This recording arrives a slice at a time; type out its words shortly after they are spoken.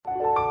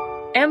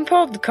En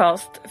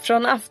podcast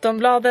från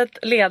Aftonbladet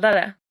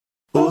Ledare.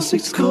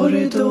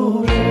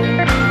 Åsiktskorridor.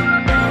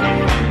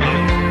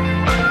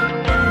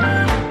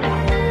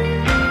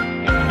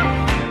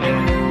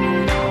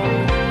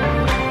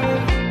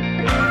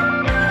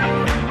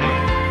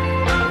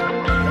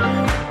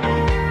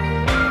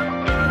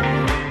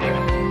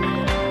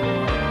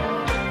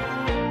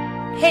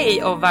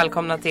 Hej och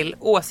välkomna till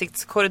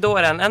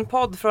Åsiktskorridoren, en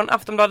podd från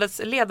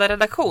Aftonbladets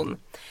ledarredaktion.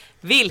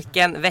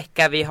 Vilken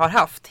vecka vi har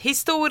haft.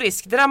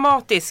 Historisk,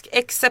 dramatisk,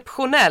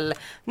 exceptionell.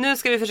 Nu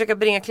ska vi försöka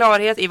bringa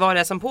klarhet i vad det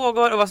är som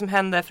pågår och vad som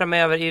händer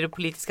framöver i det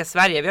politiska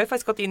Sverige. Vi har ju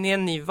faktiskt gått in i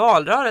en ny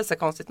valrörelse,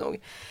 konstigt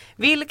nog.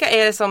 Vilka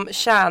är det som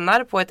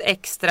tjänar på ett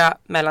extra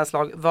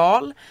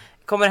mellanslagval?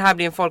 Kommer det här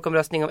bli en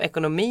folkomröstning om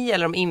ekonomi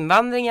eller om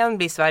invandringen?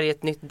 Blir Sverige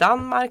ett nytt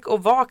Danmark?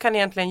 Och vad kan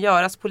egentligen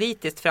göras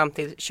politiskt fram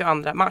till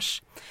 22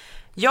 mars?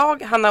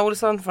 Jag, Hanna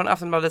Olsson från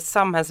Aftonbladets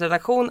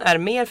samhällsredaktion, är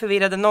mer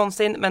förvirrad än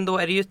någonsin, men då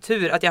är det ju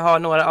tur att jag har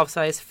några av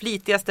Sveriges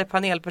flitigaste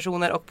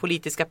panelpersoner och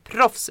politiska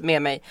proffs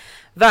med mig.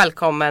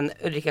 Välkommen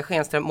Ulrika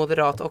Schenström,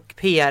 moderat och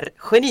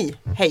PR-geni.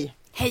 Hej!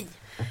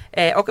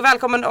 Hej! Och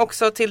välkommen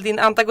också till din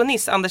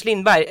antagonist Anders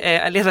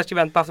Lindberg,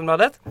 ledarskribent på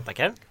Aftonbladet.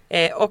 Tackar.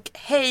 Och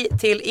hej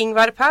till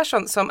Ingvar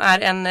Pettersson som är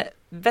en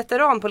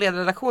veteran på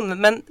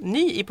ledarredaktionen men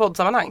ny i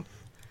poddsammanhang.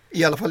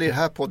 I alla fall i det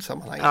här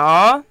poddsammanhanget.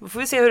 Ja, då får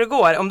vi se hur det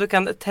går. Om du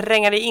kan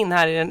tränga dig in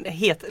här i den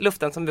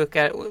hetluften som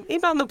brukar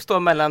ibland uppstå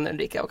mellan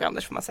Ulrika och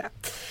Anders, får man säga.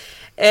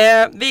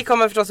 Vi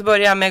kommer förstås att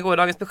börja med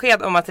gårdagens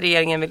besked om att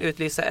regeringen vill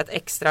utlysa ett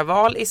extra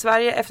val i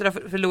Sverige efter att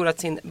ha förlorat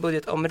sin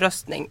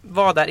budgetomröstning.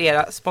 Vad är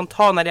era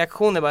spontana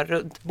reaktioner bara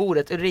runt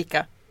bordet,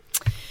 Ulrika?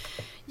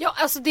 Ja,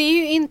 alltså det är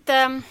ju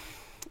inte...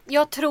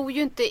 Jag tror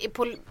ju inte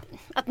på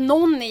att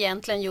någon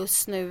egentligen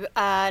just nu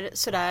är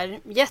sådär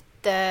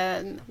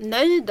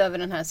jättenöjd över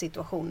den här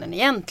situationen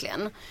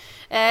egentligen.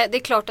 Det är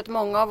klart att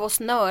många av oss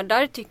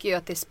nördar tycker ju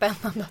att det är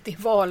spännande att det är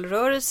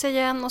valrörelse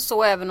igen och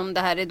så, även om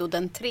det här är då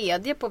den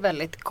tredje på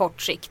väldigt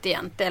kort sikt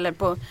egentligen,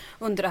 eller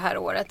under det här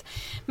året.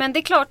 Men det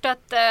är klart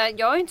att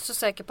jag är inte så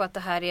säker på att det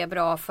här är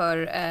bra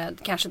för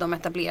kanske de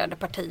etablerade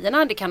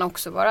partierna. Det kan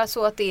också vara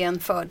så att det är en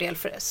fördel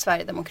för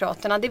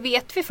Sverigedemokraterna. Det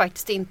vet vi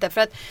faktiskt inte,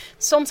 för att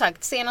som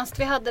sagt, senast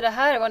vi hade det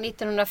här var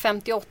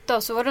 1958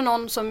 och så var det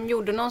någon som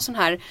gjorde någon sån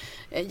här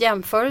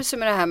jämförelse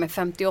med det här med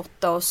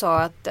 58 och sa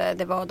att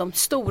det var de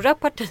stora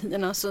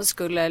partierna som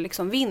skulle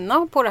liksom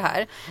vinna på det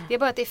här. Det är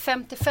bara att det är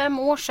 55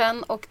 år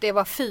sedan och det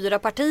var 4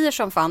 partier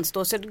som fanns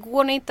då, så det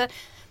går inte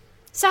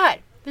så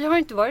här. Vi har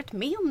inte varit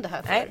med om det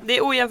här förr. Nej, det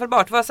är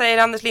ojämförbart. Vad säger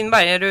Anders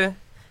Lindberg? Är du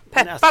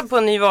peppad på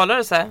en ny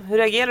valrörelse? Hur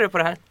reagerar du på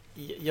det här?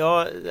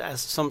 Ja,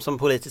 som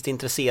politiskt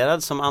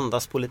intresserad, som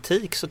andas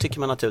politik, så tycker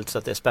man naturligtvis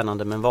att det är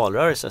spännande med en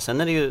valrörelse.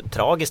 Sen är det ju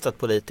tragiskt att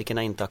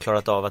politikerna inte har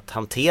klarat av att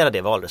hantera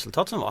det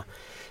valresultat som var.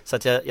 Så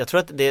att jag tror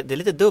att det är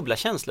lite dubbla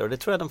känslor, och det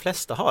tror jag de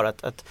flesta har.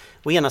 Att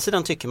å ena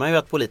sidan tycker man ju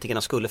att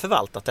politikerna skulle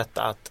förvaltat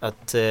detta,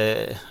 att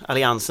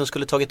alliansen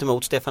skulle tagit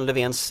emot Stefan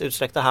Löfvens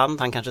utsträckta hand,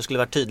 han kanske skulle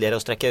varit tydligare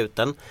och sträcka ut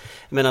den.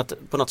 Men att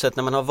på något sätt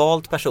när man har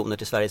valt personer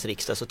till Sveriges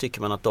riksdag så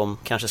tycker man att de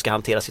kanske ska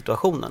hantera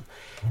situationen.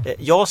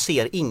 Jag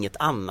ser inget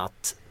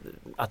annat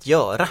att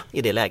göra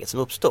i det läget som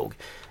uppstod.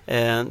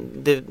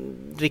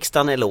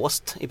 Riksdagen är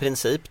låst i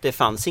princip. Det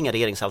fanns inga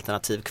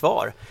regeringsalternativ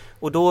kvar.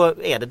 Och då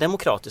är det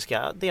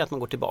demokratiska, det är att man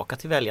går tillbaka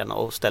till väljarna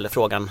och ställer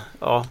frågan,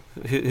 ja,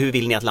 hur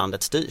vill ni att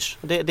landet styrs?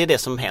 Det är det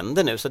som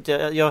händer nu. Så att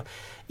jag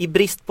i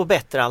brist på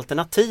bättre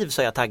alternativ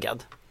så är jag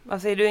taggad.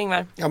 Vad säger du,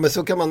 Ingvar? Ja, men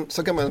så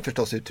kan man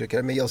förstås uttrycka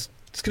det. Men jag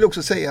skulle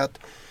också säga att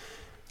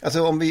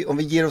alltså om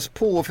vi ger oss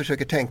på och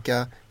försöker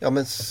tänka, ja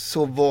men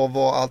så vad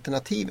var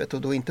alternativet,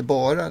 och då inte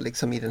bara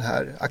liksom i den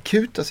här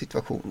akuta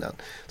situationen,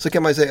 så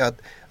kan man ju säga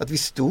att vi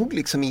stod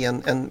liksom i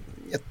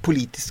ett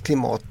politiskt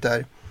klimat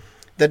där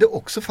det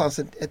också fanns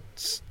en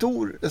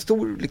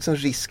stor liksom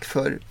risk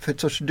för ett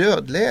sorts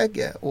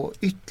dödläge och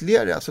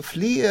ytterligare, alltså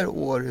fler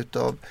år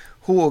utav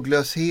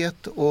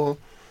håglöshet och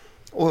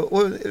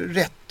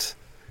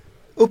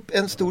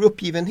en stor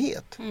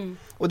uppgivenhet. Mm.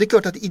 Och det är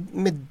klart att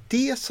med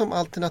det som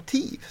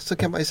alternativ så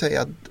kan man ju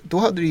säga att då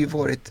hade det ju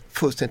varit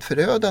fullständigt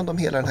förödande om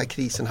hela den här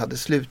krisen hade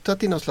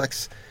slutat i någon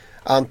slags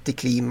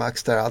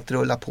antiklimax där allt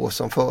rullar på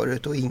som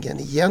förut och ingen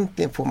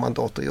egentligen får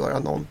mandat att göra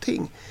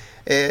någonting.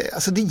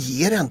 Alltså det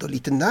ger ändå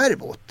lite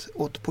nerv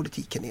åt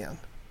politiken igen.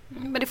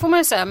 Men det får man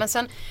ju säga, men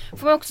sen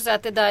får man också säga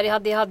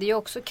att det hade ju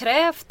också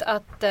krävt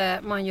att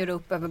man gör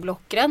upp över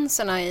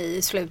blockgränserna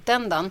i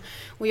slutändan.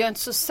 Och jag är inte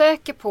så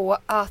säker på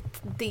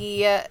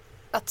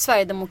att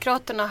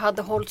Sverigedemokraterna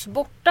hade hållits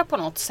borta på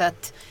något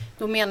sätt.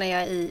 Då menar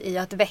jag i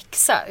att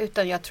växa,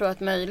 utan jag tror att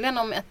möjligen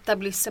om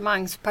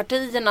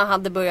etablissemangspartierna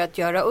hade börjat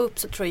göra upp,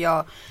 så tror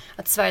jag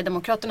att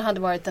Sverigedemokraterna hade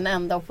varit den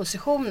enda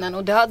oppositionen,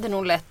 och det hade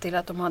nog lett till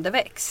att de hade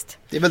växt.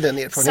 Det är väl den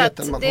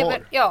erfarenheten man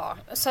har. Ja,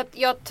 så att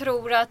jag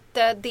tror att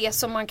det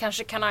som man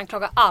kanske kan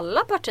anklaga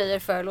alla partier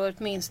för, eller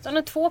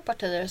åtminstone 2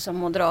 partier som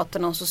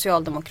Moderaterna och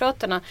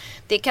Socialdemokraterna,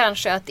 det är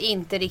kanske att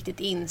inte riktigt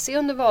inse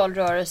under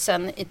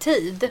valrörelsen i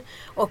tid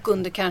och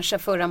under kanske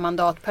förra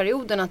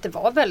mandatperioden att det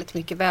var väldigt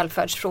mycket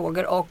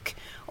välfärdsfrågor och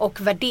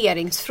och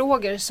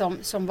värderingsfrågor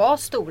som var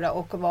stora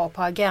och var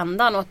på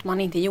agendan, och att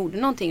man inte gjorde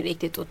någonting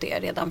riktigt åt det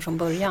redan från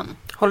början.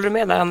 Håller du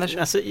med där, Anders?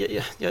 Alltså,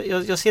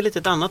 jag ser lite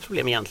ett annat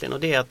problem egentligen, och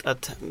det är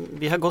att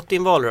vi har gått i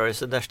en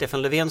valrörelse där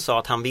Stefan Löfven sa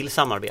att han vill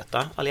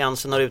samarbeta.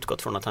 Alliansen har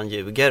utgått från att han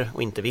ljuger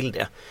och inte vill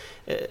det.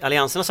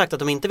 Alliansen har sagt att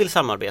de inte vill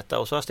samarbeta,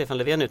 och så har Stefan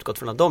Löfven utgått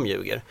från att de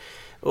ljuger.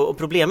 Och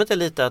problemet är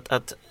lite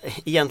att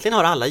egentligen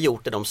har alla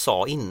gjort det de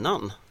sa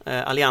innan.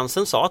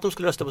 Alliansen sa att de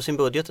skulle rösta på sin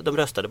budget, de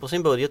röstade på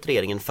sin budget,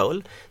 regeringen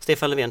föll.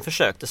 Stefan Löfven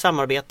försökte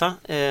samarbeta,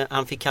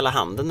 han fick kalla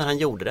handen när han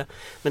gjorde det.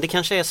 Men det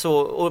kanske är så,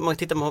 och man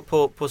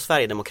tittar på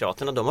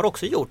Sverigedemokraterna, de har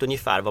också gjort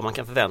ungefär vad man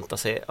kan förvänta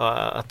sig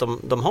att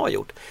de har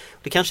gjort.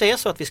 Det kanske är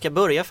så att vi ska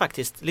börja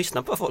faktiskt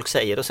lyssna på vad folk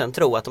säger och sen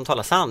tro att de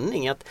talar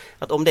sanning.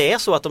 Att om det är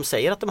så att de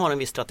säger att de har en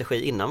viss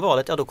strategi innan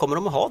valet, ja då kommer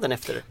de att ha den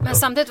efter. Men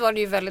samtidigt var det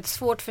ju väldigt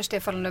svårt för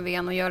Stefan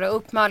Löfven att göra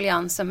upp med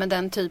Alliansen med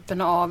den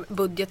typen av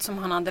budget som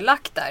han hade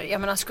lagt där.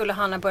 Jag menar, skulle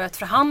han ha börjat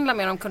förhandla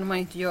med dem kunde man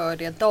inte göra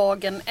det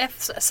dagen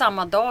efter,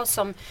 samma dag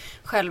som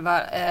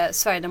själva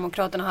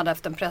Sverigedemokraterna hade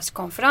haft en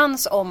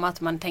presskonferens om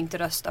att man tänkte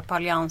rösta på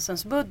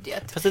Alliansens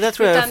budget. Fast det där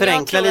tror jag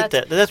förenklar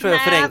lite. Det där tror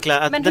jag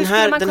förenklar att den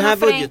här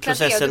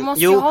budgetprocessen. Du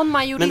måste ju ha en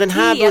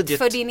majoritet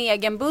för din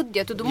egen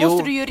budget, och då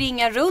måste du ju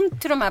ringa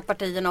runt till de här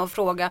partierna och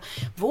fråga: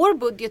 vår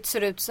budget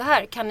ser ut så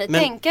här, kan ni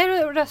tänka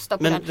er att rösta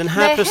på den? Den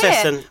här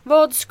processen,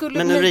 vad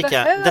skulle ni Ulrika,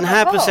 behöva den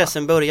här ha?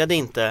 processen började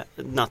inte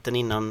natten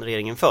innan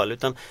regeringen föll,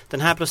 utan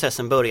den här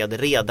processen började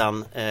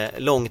redan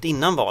långt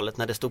innan valet,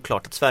 när det stod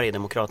klart att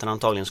Sverigedemokraterna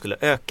antagligen skulle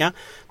öka.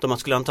 De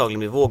skulle antagligen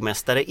bli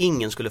vågmästare,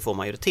 ingen skulle få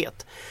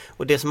majoritet.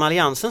 Och det som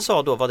Alliansen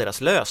sa då var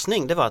deras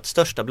lösning, det var att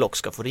största block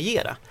ska få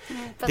regera.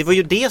 Det var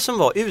ju det som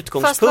var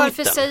utgångspunkten. Fast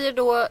varför säger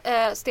då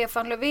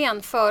Stefan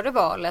Löfven före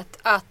valet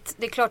att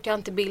det är klart jag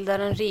inte bildar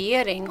en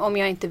regering om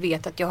jag inte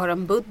vet att jag har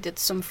en budget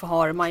som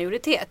har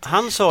majoritet?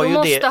 Han sa då ju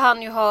måste det,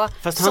 han ju ha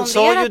fast han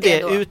sa ju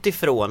det då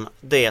utifrån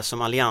det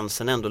som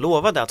Alliansen ändå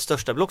lovade, att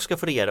största block ska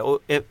få regera. Och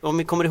om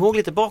vi kommer ihåg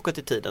lite bakåt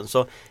i tiden,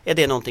 så är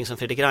det någonting som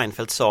Fredrik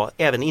Reinfeldt sa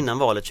även innan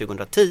valet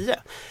 2010.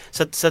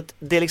 Så att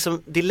det är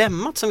liksom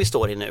dilemmat som vi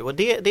står i nu, och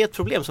det är ett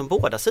problem som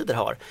båda sidor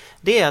har.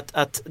 Det är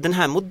att den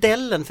här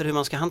modellen för hur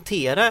man ska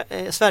hantera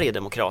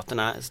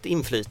Sverigedemokraternas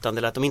inflytande,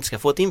 eller att de inte ska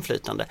få ett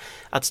inflytande,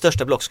 att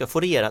största block ska få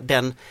regera,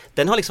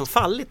 den har liksom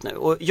fallit nu.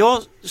 Och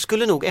jag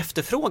skulle nog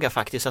efterfråga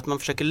faktiskt att man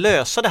försöker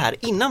lösa det här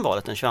innan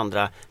valet den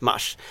 22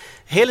 mars.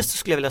 Helst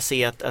skulle jag vilja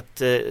se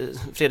att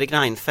Fredrik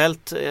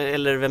Reinfeldt,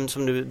 eller vem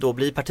som nu då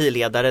blir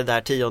partiledare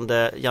där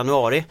 10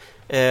 januari,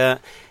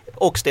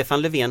 och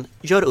Stefan Löfven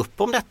gör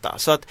upp om detta.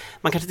 Så att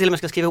man kanske till och med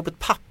ska skriva ihop ett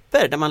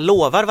papper där man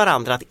lovar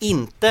varandra att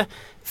inte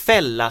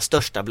fälla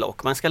största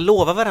block. Man ska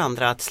lova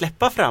varandra att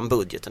släppa fram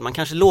budgeten. Man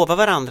kanske lovar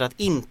varandra att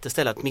inte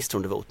ställa ett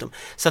misstroendevotum.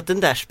 Så att den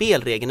där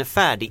spelregeln är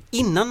färdig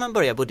innan man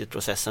börjar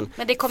budgetprocessen.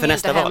 Men det kommer ju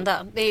inte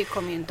hända. Det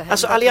kommer ju inte hända.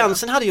 Alltså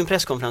Alliansen hade ju en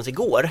presskonferens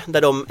igår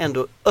där de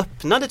ändå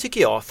öppnade,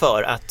 tycker jag,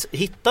 för att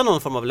hitta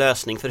någon form av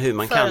lösning för hur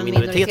man kan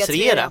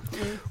minoritetsregera.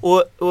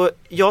 Och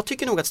jag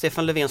tycker nog att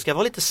Stefan Löfven ska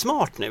vara lite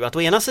smart nu. Att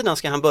å ena sidan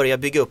ska han börja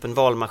bygga upp en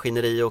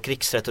valmaskineri och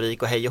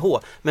krigsretorik och hej och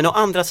hå. Men å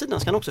andra sidan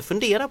ska han också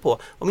fundera på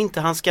om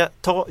inte han ska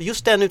ta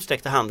just den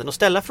utsträckta handen och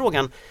ställa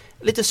frågan,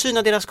 lite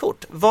syna deras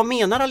kort. Vad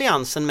menar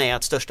Alliansen med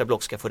att största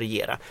block ska få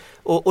regera?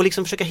 Och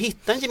liksom försöka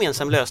hitta en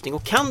gemensam lösning.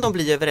 Och kan de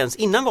bli överens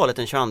innan valet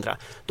den 22,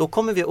 då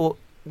kommer vi att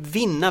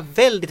vinna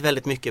väldigt,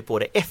 väldigt mycket på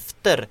det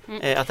efter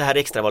att det här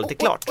extravalet är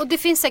klart. Och det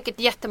finns säkert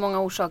jättemånga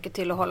orsaker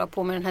till att hålla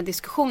på med den här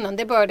diskussionen.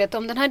 Det är bara det att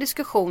om den här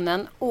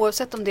diskussionen,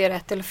 oavsett om det är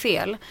rätt eller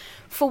fel,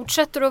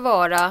 fortsätter att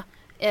vara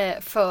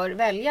för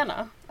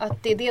väljarna,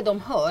 att det är det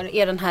de hör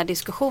är den här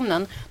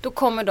diskussionen, då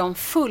kommer de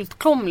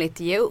fullkomligt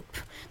ge upp.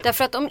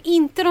 Därför att om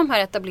inte de här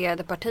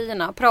etablerade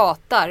partierna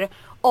pratar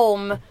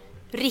om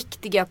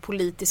riktiga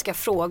politiska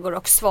frågor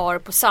och svar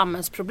på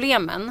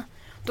samhällsproblemen,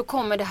 då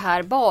kommer det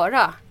här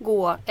bara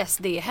gå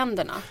SD i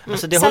händerna.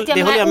 Alltså det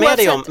håller jag med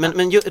dig om,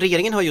 men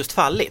regeringen har just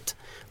fallit.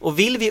 Och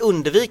vill vi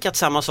undvika att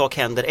samma sak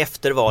händer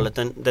efter valet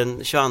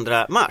den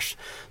 22 mars,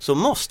 så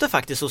måste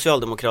faktiskt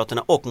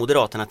Socialdemokraterna och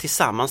Moderaterna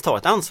tillsammans ta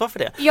ett ansvar för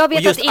det. Jag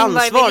vet att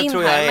Ingvar vill in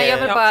här, men jag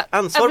vill bara...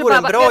 Ansvar vore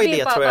en bra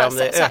idé, tror jag, om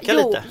det ökar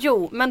lite.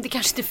 Jo, men det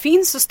kanske inte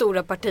finns så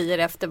stora partier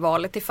efter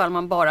valet ifall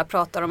man bara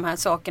pratar om de här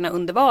sakerna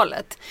under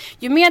valet.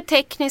 Ju mer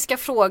tekniska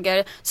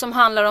frågor som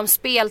handlar om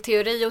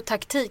spelteori och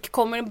taktik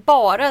kommer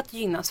bara att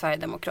gynna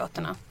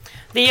Sverigedemokraterna.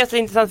 Det är en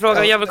jätteintressant fråga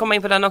och jag vill komma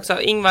in på den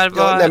också. Ingvar,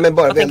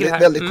 vad tänker du här?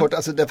 Väldigt kort,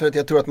 alltså därför att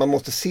jag tror att man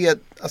måste se,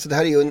 alltså det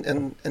här är ju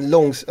en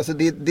lång, alltså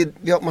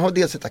man har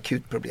dels ett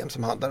akut problem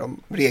som handlar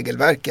om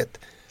regelverket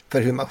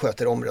för hur man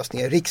sköter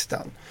omröstningar i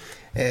riksdagen.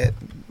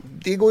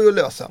 Det går ju att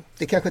lösa.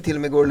 Det kanske till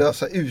och med går att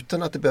lösa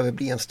utan att det behöver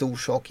bli en stor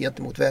sak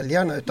gentemot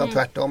väljarna, utan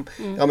tvärtom.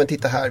 Ja, men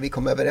titta här, vi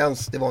kom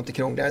överens, det var inte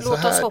krångligare än så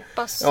här. Låt oss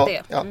hoppas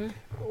det. Ja.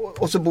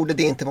 Och så borde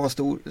det inte vara en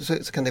stor,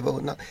 så kan det vara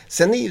undan.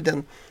 Sen är ju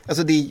den,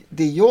 alltså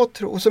det jag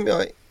tror,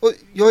 och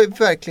jag är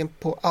verkligen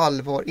på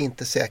allvar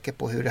inte säker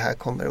på hur det här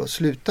kommer att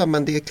sluta,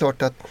 men det är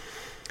klart att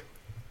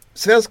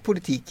svensk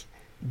politik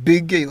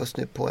bygger just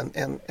nu på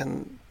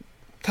en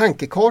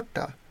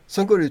tankekarta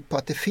som går ut på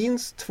att det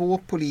finns två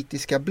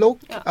politiska block,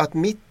 att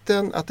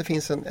mitten, att det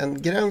finns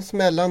en gräns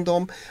mellan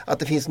dem, att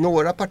det finns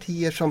några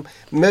partier som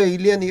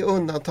möjligen i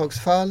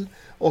undantagsfall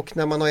och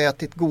när man har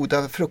ätit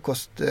goda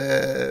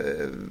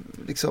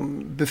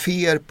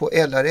bufféer på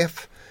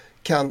LRF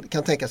kan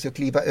tänka sig att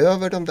kliva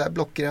över de där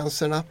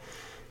blockgränserna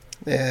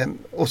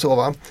och så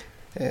va.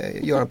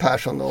 Göran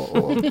Persson och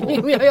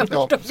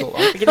så va.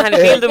 Vilken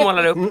härlig bild du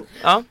målar upp.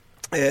 Ja.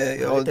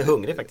 Jag är lite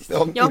hungrig faktiskt.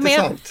 Ja,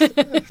 intressant.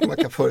 Man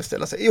kan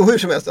föreställa sig. Jo, hur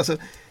som helst. Alltså,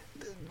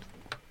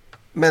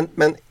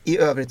 men i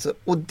övrigt så,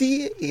 och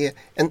det är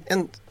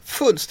en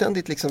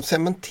fullständigt liksom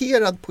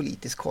cementerad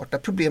politisk karta.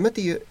 Problemet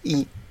är ju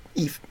i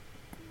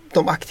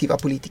de aktiva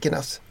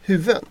politikernas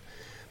huvuden.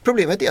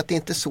 Problemet är att det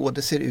inte är så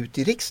det ser ut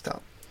i riksdagen.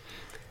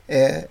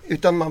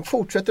 Utan man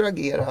fortsätter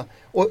agera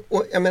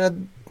och jag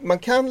menar, man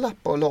kan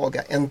lappa och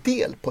laga en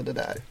del på det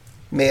där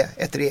med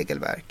ett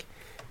regelverk.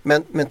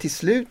 Men till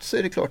slut så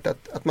är det klart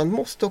att man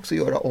måste också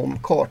göra om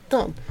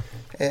kartan.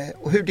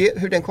 Och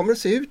hur den kommer att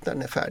se ut när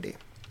den är färdig.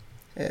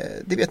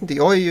 Det vet inte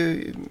jag, är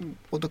ju,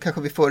 och då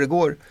kanske vi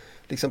föregår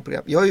liksom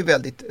program. Jag är ju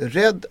väldigt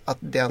rädd att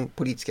den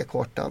politiska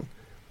kartan,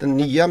 den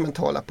nya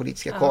mentala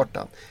politiska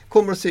kartan,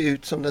 kommer att se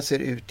ut som den ser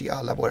ut i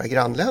alla våra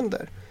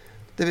grannländer.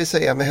 Det vill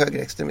säga med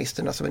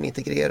högerextremisterna som en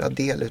integrerad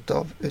del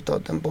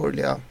utav den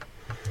borgerliga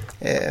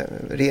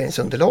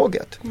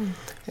regeringsunderlaget.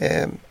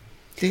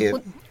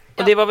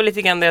 Och det var väl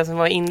lite grann det som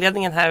var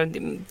inledningen här.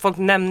 Folk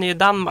nämner ju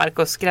Danmark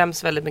och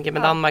skräms väldigt mycket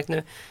med Danmark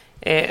nu.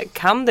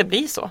 Kan det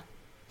bli så?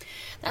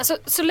 Alltså,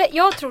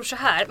 jag tror så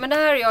här, men det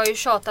här har jag ju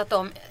tjatat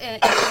om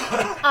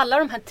alla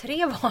de här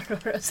 3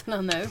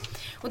 valrörelserna nu.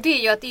 Och det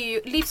är ju att det är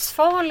ju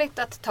livsfarligt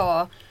att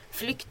ta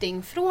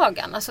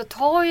flyktingfrågan. Alltså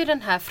ta ju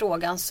den här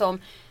frågan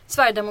som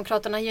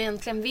Sverigedemokraterna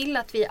egentligen vill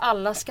att vi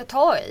alla ska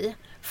ta i.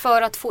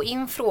 För att få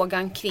in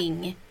frågan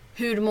kring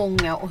hur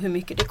många och hur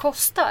mycket det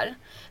kostar.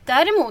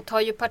 Däremot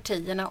har ju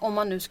partierna, om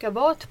man nu ska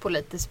vara ett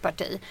politiskt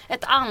parti,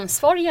 ett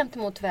ansvar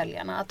gentemot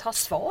väljarna att ha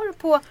svar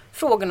på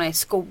frågorna i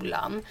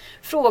skolan,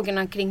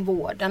 frågorna kring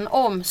vården,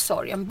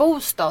 omsorgen,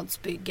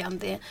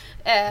 bostadsbyggande,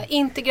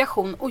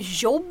 integration och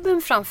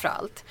jobben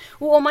framförallt.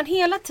 Och om man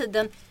hela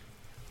tiden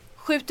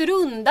skjuter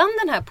undan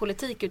den här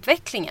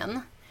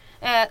politikutvecklingen,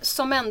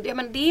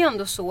 men det är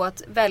ändå så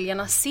att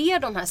väljarna ser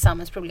de här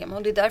samhällsproblemen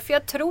och det är därför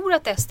jag tror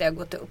att SD har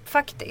gått upp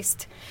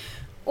faktiskt.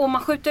 Och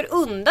man skjuter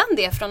undan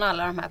det från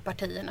alla de här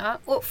partierna.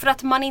 Och för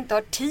att man inte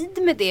har tid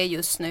med det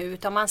just nu.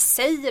 Utan man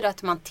säger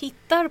att man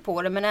tittar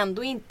på det. Men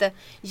ändå inte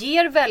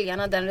ger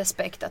väljarna den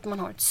respekt att man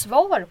har ett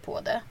svar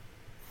på det.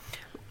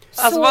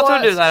 Alltså vad tror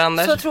du där,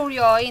 Anders? Så tror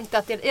jag inte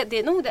att det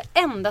är nog det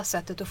enda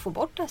sättet att få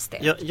bort SD.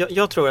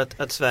 Jag tror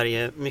att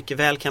Sverige mycket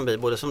väl kan bli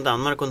både som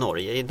Danmark och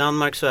Norge. I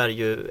Danmark så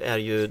är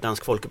ju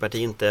Dansk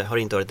Folkeparti har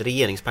inte varit ett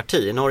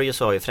regeringsparti. I Norge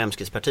så har ju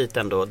Fremskrittspartiet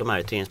ändå, de är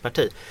ett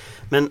regeringsparti.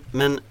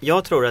 Men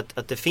jag tror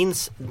att det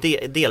finns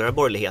delar av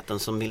borgerligheten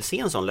som vill se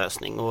en sån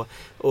lösning. Och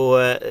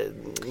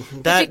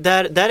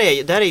där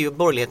är ju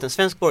borgerligheten,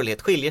 svensk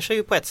borgerlighet skiljer sig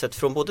ju på ett sätt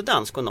från både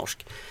dansk och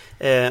norsk.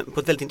 På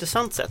ett väldigt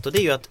intressant sätt, och det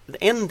är ju att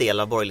en del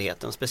av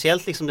borgerligheten,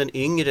 speciellt liksom den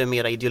yngre,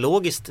 mera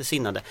ideologiskt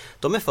sinnade,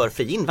 de är för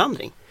fri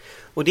invandring.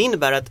 Och det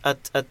innebär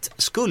att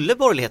skulle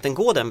borgerligheten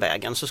gå den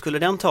vägen så skulle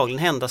det antagligen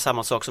hända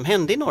samma sak som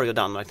hände i Norge och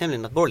Danmark,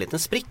 nämligen att borgerligheten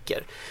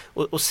spricker.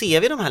 Och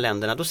ser vi de här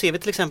länderna, då ser vi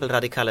till exempel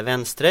radikale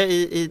vänstre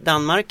i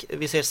Danmark,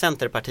 vi ser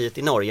Centerpartiet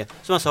i Norge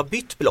som alltså har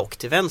bytt block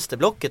till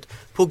vänsterblocket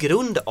på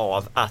grund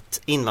av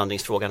att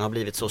invandringsfrågan har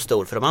blivit så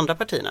stor för de andra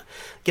partierna.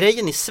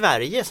 Grejen i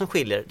Sverige som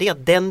skiljer, det är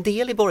att den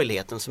del i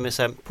borgerligheten som är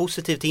så här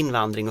positiv till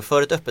invandring och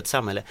för ett öppet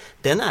samhälle,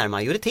 den är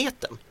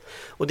majoriteten.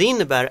 Och det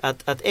innebär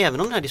att även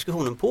om den här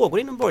diskussionen pågår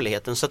inom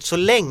borgerligheten, så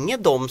länge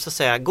de så att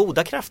säga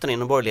goda krafterna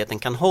inom borgerligheten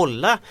kan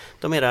hålla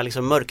de mera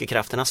liksom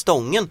mörkerkrafterna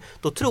stången,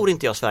 då tror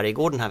inte jag Sverige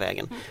går den här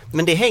vägen.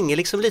 Men det hänger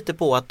liksom lite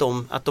på att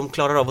de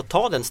klarar av att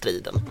ta den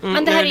striden.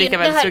 Men det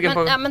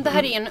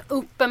här är en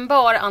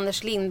uppenbar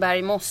Anders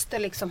Lindberg måste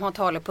liksom ha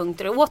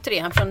talepunkter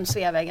återigen från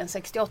Sveavägen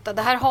 68.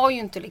 Det här har ju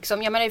inte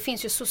liksom, jag menar det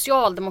finns ju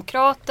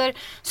socialdemokrater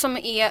som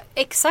är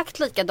exakt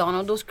likadana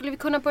och då skulle vi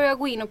kunna börja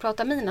gå in och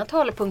prata mina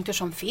talepunkter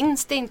som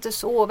finns det inte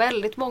så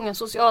väldigt många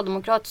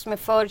socialdemokrater som är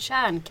för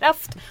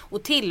kärnkraft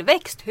och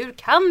tillväxt. Hur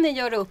kan ni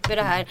göra upp i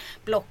det här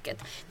blocket?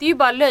 Det är ju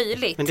bara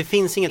löjligt. Men det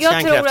finns inget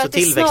kärnkrafts- och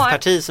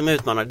tillväxtparti som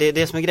utmanar. Det är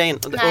det som är grejen.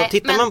 Nej, och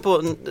tittar man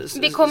på,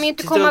 vi kommer ju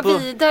inte komma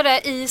vidare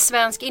i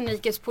svensk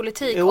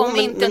inrikespolitik om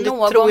inte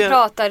någon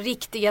pratar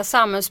riktiga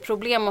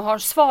samhällsproblem och har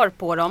svar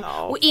på dem.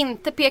 Ja. Och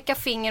inte peka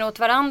finger åt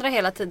varandra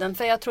hela tiden.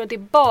 För jag tror att det är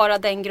bara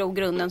den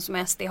grogrunden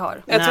som SD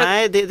har.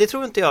 Nej, det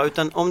tror inte jag.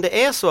 Utan om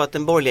det är så att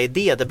den borgerliga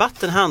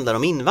idédebatten handlar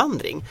om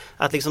invandring,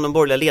 att liksom de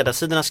borgerliga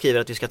ledarsidorna skriver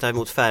att vi ska ta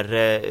emot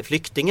färre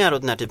flyktingar röstningar och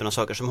den här typen av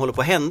saker som håller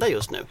på att hända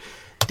just nu.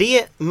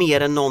 Det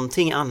mer än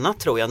någonting annat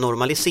tror jag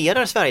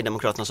normaliserar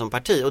Sverigedemokraterna som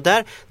parti. Och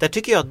där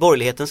tycker jag att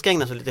borgerligheten ska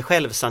ägna sig lite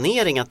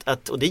självsanering.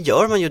 Och det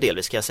gör man ju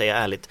delvis, ska jag säga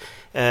ärligt.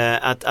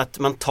 Att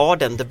man tar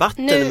den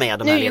debatten med de här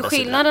ledarsidorna. Nu är ju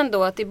skillnaden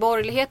då att i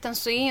borgerligheten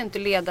så är inte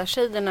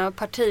ledarsidorna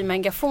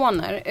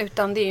partimegafoner,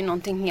 utan det är ju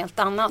någonting helt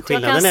annat.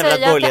 Skillnaden är väl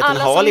att borgerligheten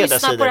har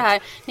ledarsidor. På det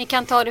här, ni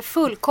kan ta det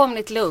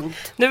fullkomligt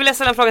lugnt. Nu vill jag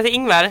ställa en fråga till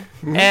Ingvar.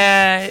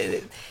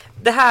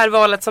 Det här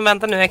valet som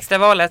väntar nu,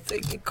 extravalet,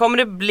 kommer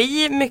det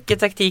bli mycket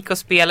taktik och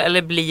spel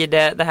eller blir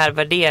det här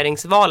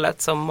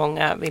värderingsvalet som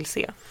många vill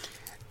se?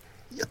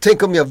 Jag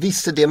tänker om jag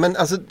visste det, men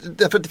alltså,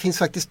 därför att det finns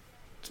faktiskt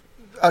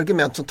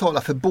argument som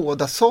talar för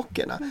båda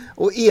sakerna.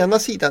 Å ena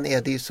sidan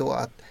är det ju så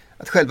att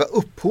själva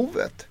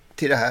upphovet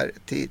till det här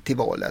till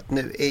valet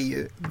nu är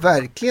ju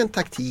verkligen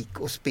taktik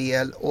och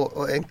spel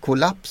och en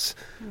kollaps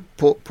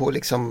på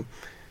liksom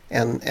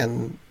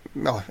en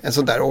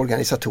sån där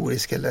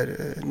organisatorisk eller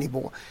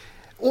nivå.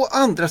 Å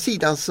andra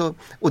sidan så,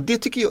 och det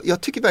tycker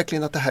jag tycker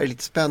verkligen att det här är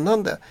lite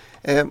spännande.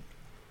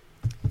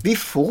 Vi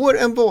får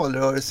en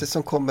valrörelse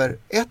som kommer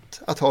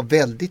att ha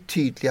väldigt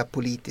tydliga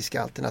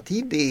politiska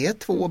alternativ. Det är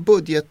 2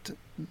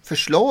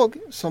 budgetförslag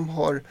som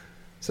har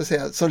så att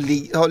säga,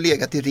 har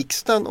legat i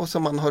riksdagen och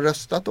som man har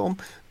röstat om.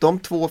 De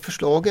 2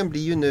 förslagen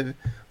blir ju nu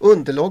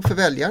underlag för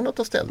väljarna att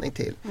ta ställning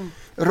till.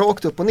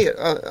 Rakt upp och ner.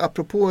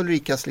 Apropå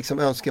Ulrikas liksom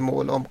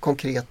önskemål om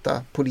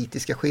konkreta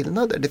politiska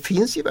skillnader. Det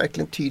finns ju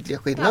verkligen tydliga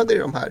skillnader i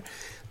de här.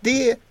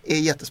 Det är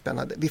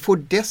jättespännande. Vi får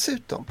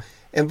dessutom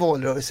en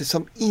valrörelse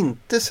som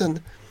inte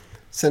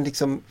sen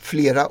liksom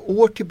flera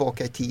år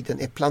tillbaka i tiden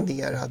är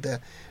planerade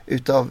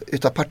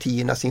utav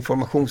partiernas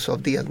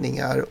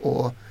informationsavdelningar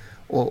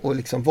och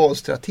liksom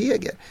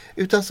valstrateger,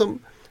 utan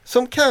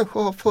som kanske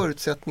har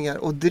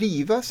förutsättningar att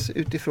drivas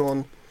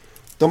utifrån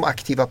de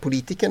aktiva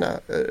politikerna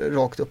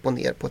rakt upp och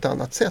ner på ett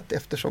annat sätt,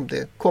 eftersom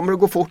det kommer att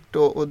gå fort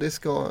och det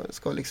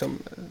ska liksom...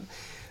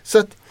 Så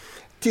att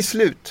till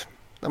slut,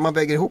 när man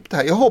väger ihop det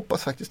här, jag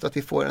hoppas faktiskt att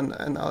vi får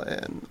en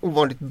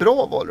ovanligt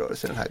bra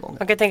valrörelse den här gången.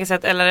 Man kan tänka sig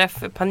att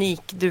LRF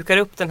panik dukar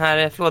upp den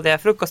här flådiga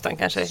frukosten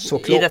kanske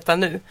Såklart. I detta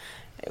nu.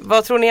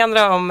 Vad tror ni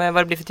andra om vad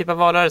det blir för typ av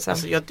valrörelse?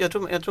 Alltså, jag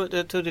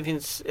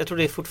tror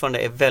det fortfarande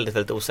är väldigt,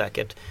 väldigt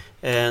osäkert.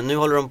 Nu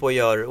håller de på att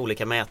göra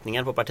olika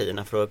mätningar på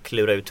partierna för att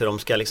klura ut hur de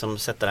ska liksom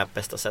sätta det här på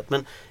bästa sätt.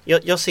 Men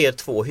jag ser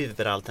 2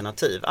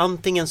 huvudalternativ.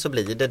 Antingen så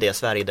blir det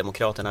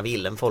Sverigedemokraterna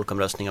vill, en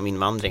folkomröstning om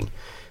invandring.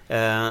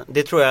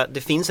 Det tror jag,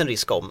 det finns en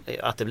risk om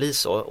att det blir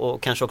så,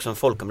 och kanske också en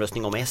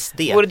folkomröstning om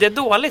SD. Vore det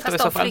dåligt då i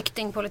så fall?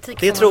 Flyktingpolitik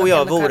det tror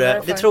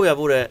jag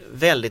vore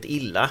väldigt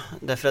illa,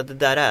 därför att det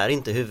där är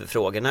inte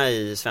huvudfrågorna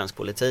i svensk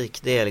politik.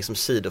 Det är liksom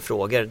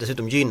sidofrågor.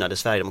 Dessutom gynnade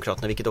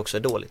Sverigedemokraterna, vilket också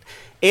är dåligt.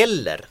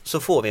 Eller så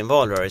får vi en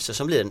valrörelse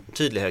som blir en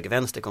tydlig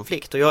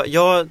höger-vänster-konflikt. Och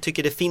jag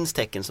tycker det finns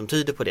tecken som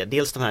tyder på det.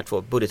 Dels de här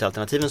 2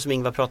 budgetalternativen som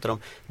Ingvar pratar om.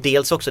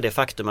 Dels också det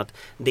faktum att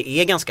det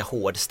är ganska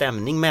hård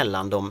stämning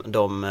mellan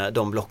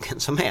de blocken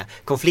som är.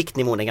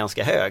 Konfliktnivån är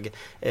ganska hög.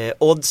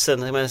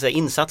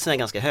 Insatserna är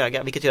ganska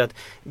höga, vilket gör att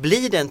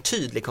blir det en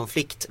tydlig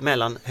konflikt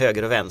mellan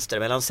höger och vänster,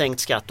 mellan sänkt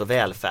skatt och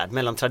välfärd,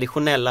 mellan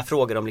traditionella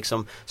frågor om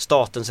liksom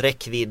statens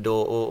räckvidd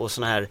och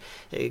såna här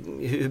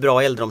hur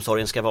bra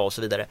äldreomsorgen ska vara och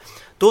så vidare.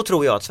 Då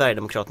tror jag att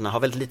Sverigedemokraterna har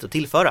väldigt lite att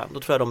tillföra. Då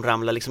tror jag de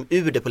ramlar liksom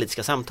ur det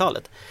politiska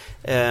samtalet.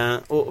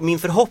 Och min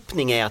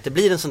förhoppning är att det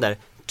blir en sån där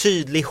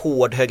tydlig,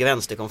 hård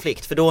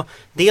höger-vänster-konflikt. För då,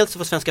 dels så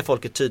får svenska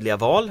folket tydliga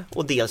val,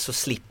 och dels så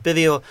slipper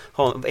vi att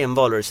ha en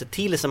valrörelse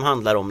till som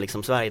handlar om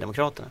liksom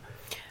Sverigedemokraterna.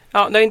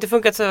 Ja, det har inte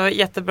funkat så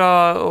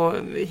jättebra och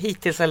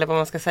hittills, eller vad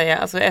man ska säga.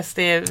 Alltså SD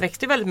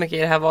växte väldigt mycket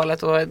i det här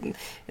valet, och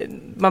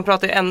man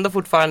pratar ju ändå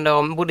fortfarande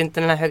om, borde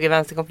inte den här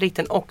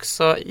höger-vänster-konflikten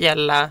också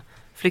gälla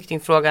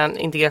flyktingfrågan,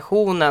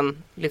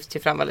 integrationen lyfts ju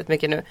fram väldigt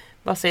mycket nu.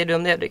 Vad säger du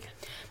om det, Ulrika?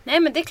 Nej,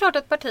 men det är klart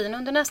att partierna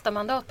under nästa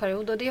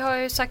mandatperiod, och det har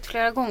jag ju sagt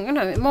flera gånger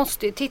nu,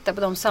 måste ju titta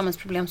på de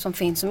samhällsproblem som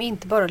finns, som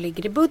inte bara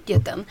ligger i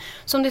budgeten.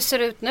 Som det ser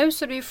ut nu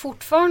så är det ju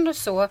fortfarande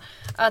så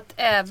att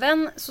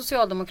även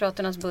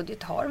Socialdemokraternas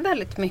budget har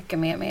väldigt mycket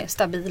med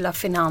stabila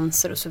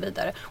finanser och så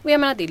vidare. Och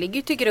jag menar, det ligger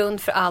ju till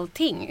grund för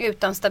allting.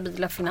 Utan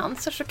stabila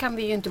finanser så kan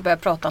vi ju inte börja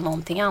prata om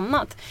någonting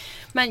annat.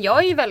 Men jag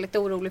är ju väldigt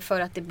orolig för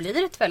att det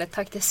blir ett väldigt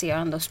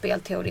taktiserande och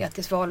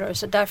spelteoretisk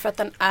valrörelse, därför att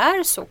den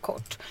är så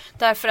kort.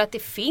 Därför att det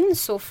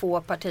finns så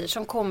få partier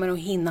som kommer att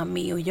hinna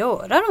med att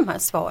göra de här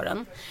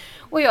svaren.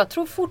 Och jag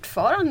tror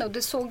fortfarande, och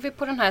det såg vi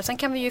på den här, sen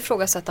kan vi ju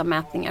ifrågasätta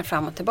mätningar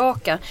fram och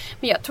tillbaka,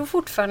 men jag tror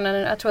fortfarande,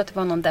 jag tror att det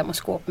var någon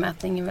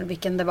demoskopmätning, eller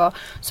vilken det var,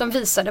 som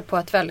visade på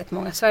att väldigt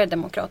många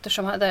sverigedemokrater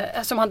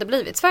som hade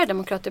blivit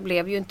sverigedemokrater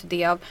blev ju inte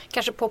det av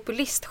kanske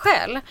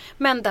populistskäl,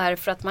 men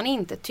därför att man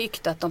inte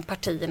tyckte att de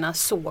partierna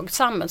såg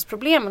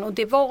samhällsproblemen. Och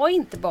det var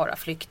inte bara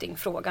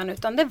flyktingfrågan,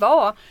 utan det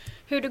var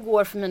hur det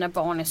går för mina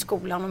barn i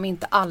skolan om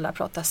inte alla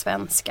pratar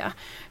svenska.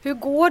 Hur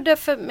går det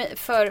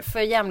för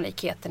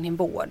jämlikheten i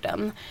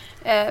vården?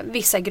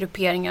 vissa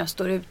grupperingar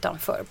står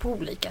utanför på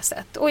olika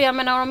sätt. Och jag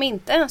menar, om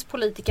inte ens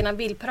politikerna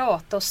vill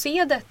prata och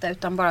se detta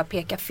utan bara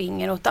peka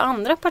finger åt det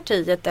andra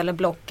partiet eller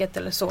blocket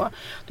eller så,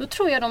 då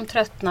tror jag de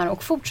tröttnar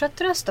och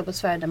fortsätter rösta på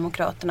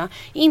Sverigedemokraterna.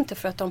 Inte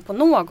för att de på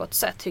något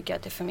sätt tycker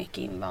att det är för mycket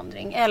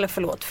invandring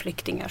eller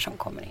flyktingar som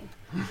kommer in.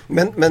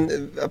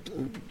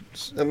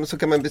 Men så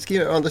kan man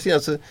beskriva, å andra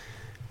sidan så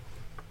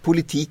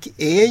politik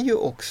är ju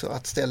också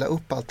att ställa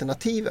upp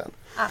alternativen.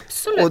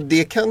 Absolut. Och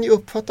det kan ju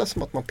uppfattas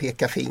som att man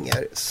pekar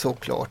finger,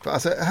 såklart.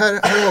 Alltså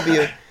här har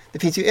vi ju, det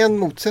finns ju en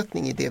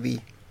motsättning i det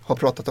vi har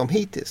pratat om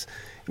hittills.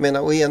 Jag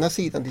menar, å ena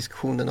sidan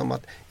diskussionen om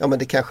att men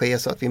det kanske är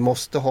så att vi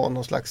måste ha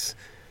någon slags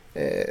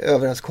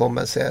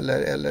överenskommelse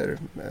eller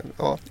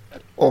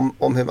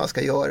om hur man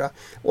ska göra.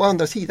 Å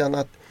andra sidan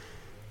att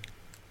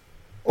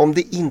om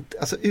det inte,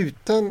 alltså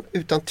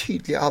utan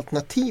tydliga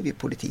alternativ i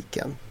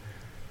politiken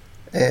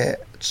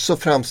så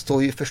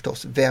framstår ju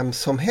förstås vem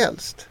som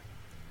helst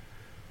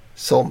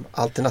som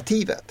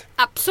alternativet.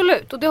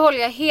 Absolut, och det håller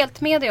jag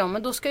helt med dig om.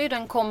 Men då ska ju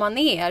den komma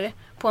ner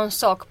på en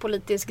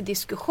sakpolitisk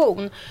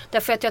diskussion.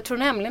 Därför att jag tror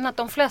nämligen att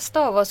de flesta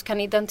av oss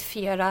kan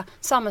identifiera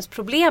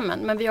samhällsproblemen,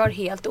 men vi har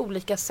helt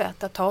olika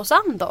sätt att ta oss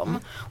an dem.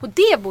 Och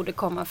det borde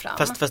komma fram.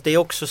 Fast det är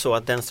också så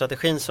att den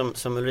strategin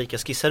som Ulrika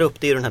skissar upp,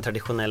 det är ju den här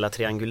traditionella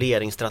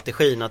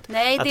trianguleringsstrategin.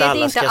 Nej, att det är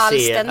alla inte ska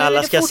alls se, det. Nu alla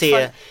är det ska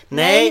se.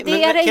 Nej,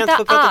 det är det inte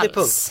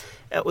alls.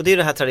 Och det är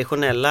det här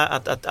traditionella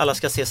att alla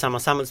ska se samma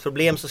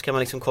samhällsproblem, så ska man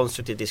liksom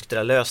konstruktivt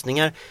diskutera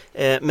lösningar,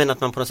 men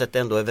att man på något sätt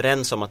ändå är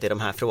överens om att det är de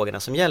här frågorna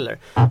som gäller.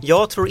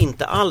 Jag tror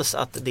inte alls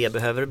att det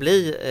behöver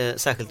bli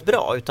särskilt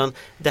bra, utan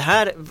det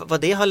här,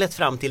 vad det har lett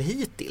fram till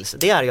hittills,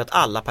 det är ju att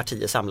alla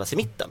partier samlas i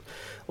mitten.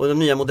 Och de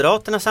nya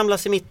Moderaterna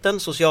samlas i mitten,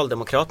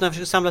 Socialdemokraterna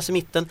försöker samlas i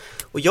mitten.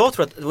 Och jag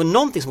tror att det var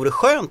någonting som vore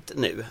skönt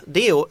nu,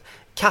 det är att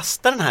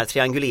kasta den här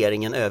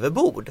trianguleringen över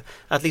bord.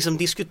 Att liksom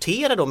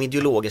diskutera de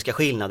ideologiska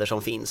skillnader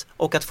som finns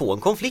och att få en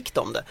konflikt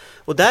om det.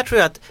 Och där tror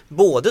jag att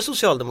både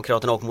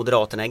Socialdemokraterna och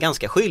Moderaterna är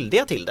ganska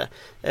skyldiga till det.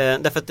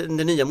 Därför att de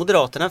nya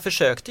Moderaterna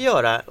försökte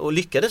göra och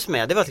lyckades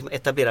med, det var att liksom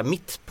etablera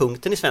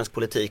mittpunkten i svensk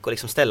politik och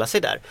liksom ställa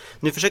sig där.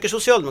 Nu försöker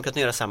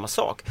Socialdemokraterna göra samma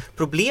sak.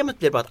 Problemet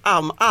blir bara att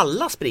om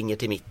alla springer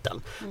till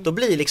mitten, då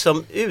blir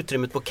liksom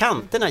utrymmet på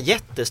kanterna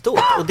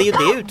jättestort. Och det är ju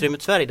det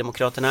utrymmet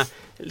Sverigedemokraterna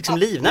liksom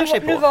livnär sig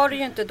på. Nu var det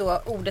ju inte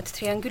då ordet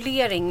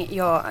triangulering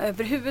jag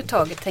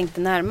överhuvudtaget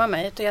tänkte närma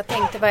mig, utan jag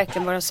tänkte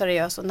verkligen vara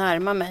seriös och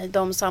närma mig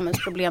de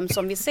samhällsproblem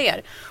som vi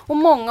ser. Och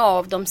många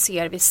av dem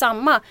ser vi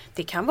samma.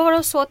 Det kan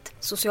vara så att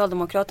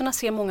Socialdemokraterna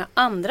ser många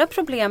andra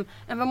problem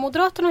än vad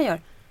Moderaterna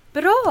gör.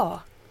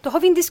 Bra! Då har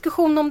vi en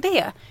diskussion om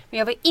det. Men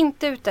jag var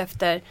inte ute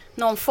efter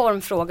någon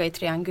formfråga i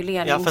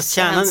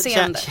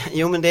trianguleringshänseende.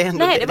 Jo, men det är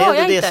ändå,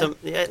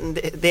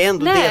 det är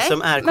ändå det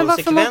som är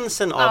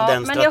konsekvensen av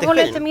den strategin. Men jag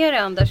håller inte med dig,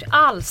 Anders,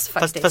 alls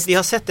faktiskt. Fast vi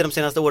har sett det de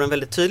senaste åren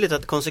väldigt tydligt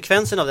att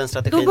konsekvensen av den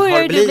strategin har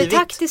blivit... Då börjar du bli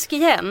taktisk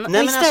igen.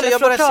 Nej, men istället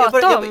för att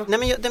prata om...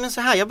 men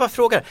så här, jag bara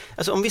frågar.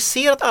 Alltså, om vi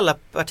ser att alla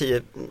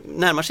partier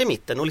närmar sig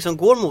mitten och liksom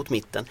går mot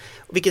mitten,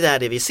 vilket är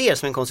det vi ser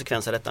som en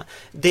konsekvens av detta,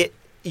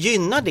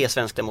 gynnar det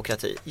svensk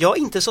demokrati? Jag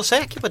är inte så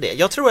säker på det.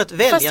 Jag tror att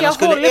väljarna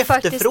skulle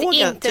efterfråga tydliga...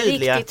 Fast jag håller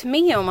faktiskt inte riktigt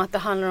med om att det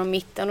handlar om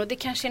mitten. Och det är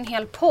kanske en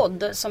hel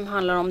podd som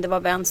handlar om det var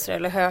vänster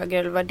eller höger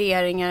eller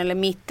värderingar eller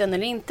mitten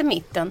eller inte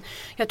mitten.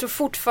 Jag tror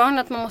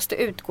fortfarande att man måste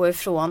utgå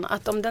ifrån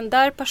att om den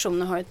där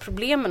personen har ett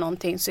problem med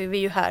någonting, så är vi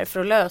ju här för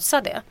att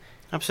lösa det.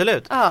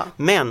 Absolut. Ja.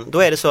 Men då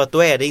är det så att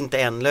då är det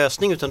inte en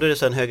lösning, utan då är det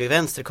så en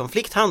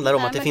höger-vänster-konflikt handlar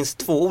om att det finns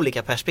två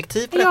olika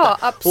perspektiv på detta. Ja,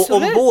 absolut.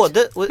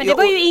 Men det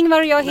var ju Ingvar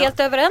och jag helt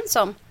överens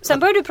om. Sen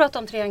började du prata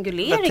om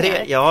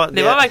trianguleringar.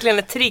 Det var verkligen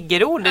ett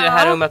triggerord i det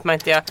här rummet.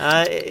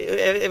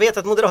 Jag vet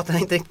att Moderaterna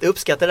inte riktigt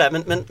uppskattar det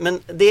där, men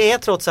det är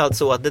trots allt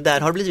så att det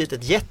där har blivit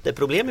ett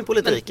jätteproblem i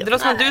politiken. Men det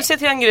låter som att du ser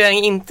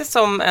triangulering inte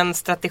som en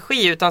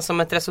strategi utan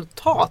som ett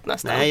resultat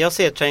nästan. Nej, jag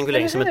ser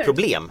triangulering som ett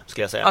problem,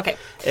 skulle jag säga.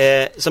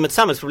 Okay. Som ett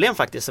samhällsproblem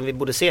faktiskt, som vi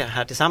borde se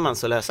här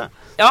tillsammans och lösa.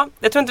 Ja,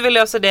 jag tror inte vi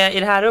löser det i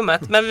det här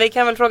rummet. Men vi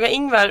kan väl fråga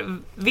Ingvar,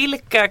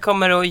 vilka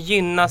kommer att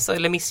gynnas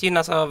eller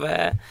missgynnas av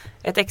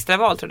ett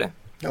extraval, tror du?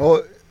 Ja,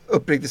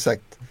 uppriktigt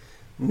sagt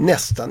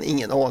nästan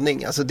ingen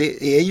aning. Alltså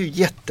det är ju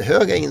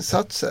jättehöga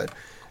insatser.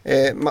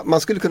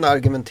 Man skulle kunna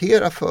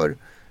argumentera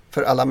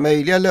för alla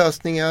möjliga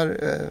lösningar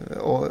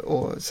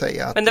och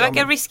säga att... Men det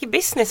verkar risky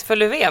business för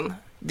Löfven.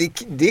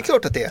 Det är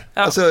klart att det är.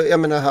 Ja. Alltså, jag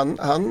menar,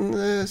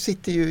 han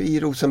sitter ju i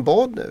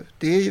Rosenbad nu.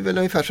 Det är ju väl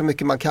ungefär så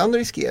mycket man kan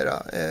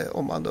riskera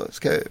om man då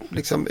ska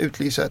liksom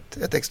utlysa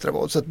ett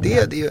extraval. Så att det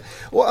är ju.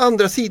 Å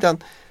andra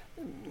sidan,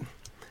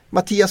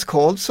 Mattias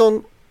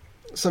Karlsson,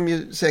 som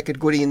ju säkert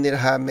går in i det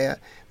här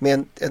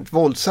med ett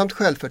våldsamt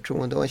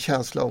självförtroende och en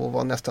känsla av att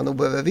vara nästan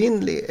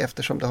oövervinnlig,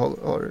 eftersom det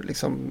har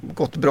liksom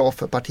gått bra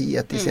för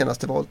partiet i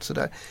senaste valet. Så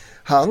där.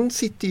 Han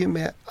sitter ju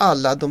med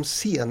alla de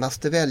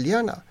senaste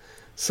väljarna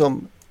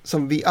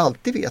som vi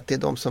alltid vet är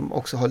de som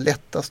också har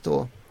lättast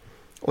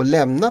att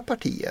lämna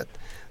partiet.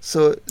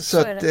 Så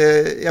att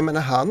jag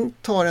menar, han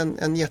tar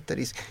en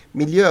jätterisk.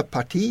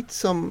 Miljöpartiet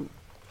som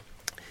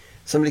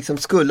liksom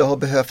skulle ha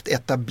behövt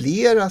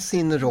etablera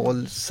sin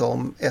roll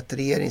som ett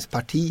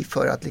regeringsparti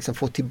för att liksom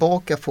få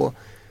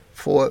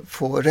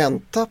få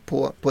ränta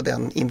på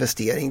den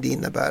investering det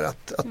innebär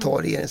att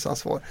ta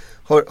regeringsansvar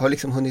har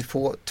liksom hunnit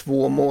få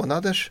 2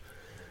 månaders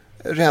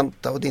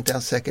ränta och det är inte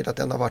ens säkert att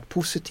den har varit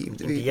positiv.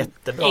 Det är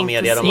jättebra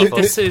media de har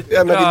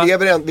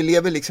fått. Men vi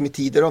lever liksom i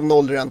tider av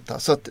nollränta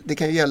så att det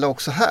kan ju gälla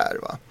också här.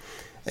 Va?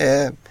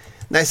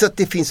 Nej, så att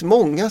det finns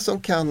många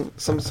som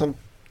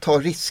tar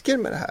risker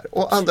med det här.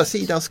 Å andra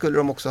sidan skulle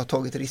de också ha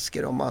tagit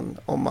risker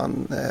om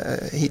man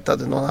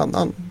hittade någon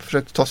annan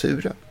försökte ta sig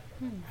ur det.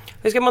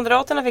 Hur ska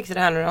Moderaterna fixa det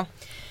här nu då?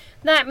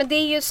 Nej, men det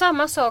är ju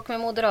samma sak med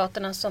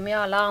Moderaterna som i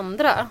alla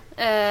andra.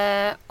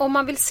 Om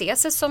man vill se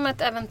sig som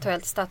ett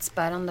eventuellt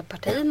statsbärande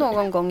parti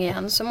någon gång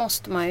igen så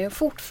måste man ju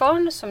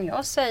fortfarande, som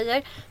jag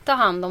säger, ta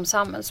hand om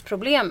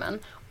samhällsproblemen.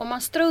 Om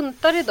man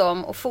struntar i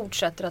dem och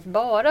fortsätter att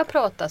bara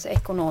prata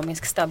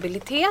ekonomisk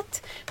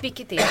stabilitet,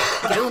 vilket är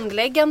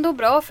grundläggande och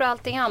bra för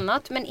allting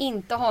annat, men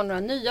inte har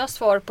några nya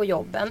svar på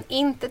jobben,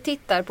 inte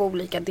tittar på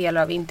olika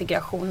delar av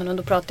integrationen, och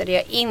då pratar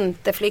jag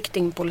inte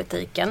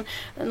flyktingpolitiken,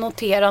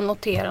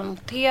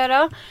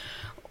 notera.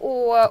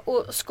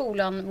 Och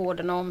skolan,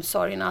 vården och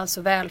omsorgen,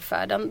 alltså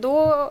välfärden,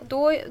 då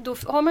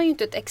har man ju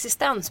inte ett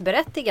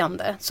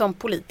existensberättigande som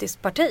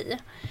politiskt parti.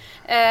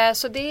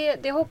 Så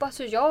det hoppas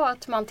jag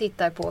att man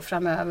tittar på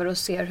framöver och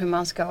ser hur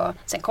man ska.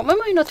 Sen kommer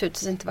man ju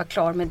naturligtvis inte vara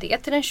klar med det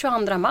till den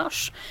 22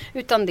 mars.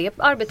 Utan det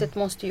arbetet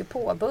måste ju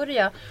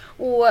påbörja.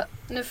 Och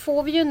nu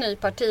får vi ju en ny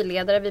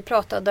partiledare. Vi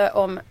pratade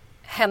om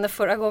henne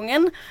förra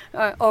gången.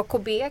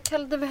 AKB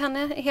kallade vi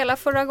henne hela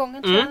förra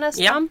gången tror jag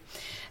nästan.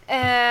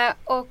 Ja.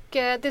 Och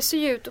det ser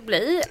ju ut att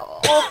bli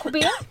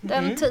AKB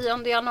den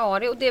 10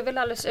 januari. Och det är väl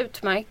alldeles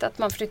utmärkt att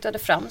man flyttade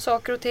fram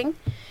saker och ting.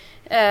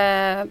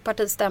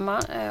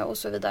 Partistämma och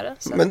så vidare.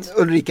 Så men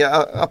Ulrika,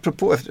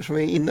 apropå eftersom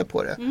vi är inne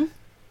på det.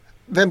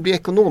 Vem blir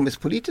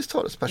ekonomisk-politisk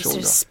talesperson då?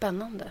 Det är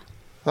spännande.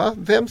 Va?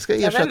 Vem ska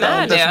ersätta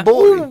Anders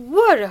Borg?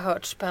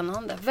 Oerhört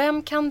spännande.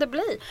 Vem kan det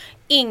bli?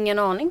 Ingen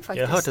aning faktiskt.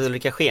 Jag har hört att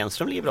Ulrika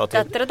Schenström blir bra till.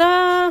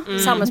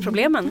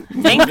 Samhällsproblemen.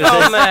 Tänk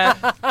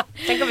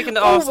om vi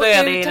kunde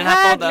avslöja det i den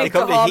här podden. Det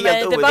kommer bli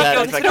helt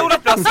outhärdligt. Det var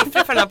otroligt bra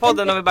siffror för den här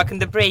podden om vi bara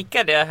kunde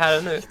breaka det här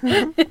och nu.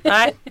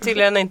 Nej,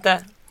 tydligen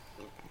inte.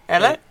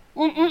 Eller?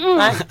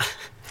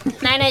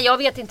 Nej, jag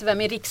vet inte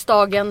vem i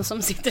riksdagen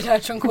som sitter där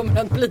som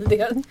kommer att bli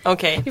det.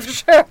 Okej. Vi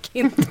försöker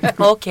inte.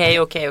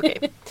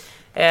 Okej.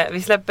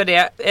 Vi släpper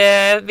det.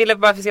 Vill jag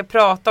bara att vi ska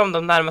prata om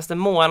de närmaste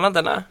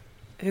månaderna.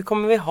 Hur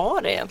kommer vi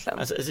ha det egentligen?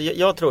 Alltså,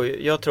 jag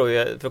tror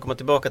ju, för att komma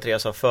tillbaka till det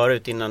jag sa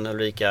förut innan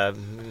Ulrika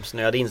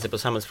snöade in sig på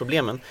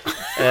samhällsproblemen.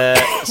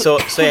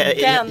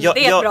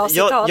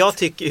 Jag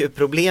tycker ju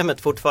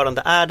problemet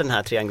fortfarande är den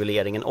här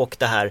trianguleringen och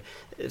det här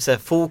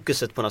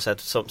fokuset på något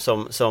sätt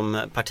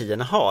som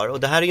partierna har. Och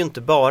det här är ju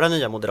inte bara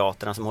Nya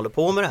Moderaterna som håller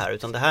på med det här,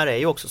 utan det här är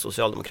ju också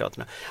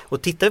Socialdemokraterna.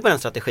 Och tittar vi på den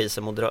strategi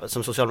som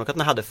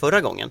Socialdemokraterna hade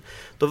förra gången,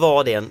 då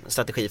var det en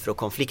strategi för att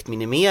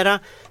konfliktminimera.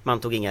 Man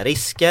tog inga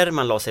risker,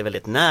 man la sig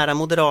väldigt nära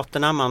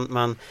Moderaterna,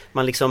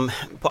 man liksom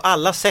på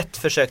alla sätt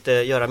försökte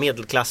göra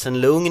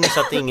medelklassen lugn så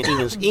att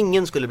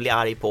ingen skulle bli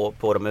arg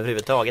på dem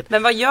överhuvudtaget.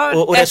 Men vad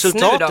gör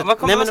resultatet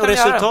nu då?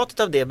 Resultatet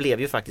av det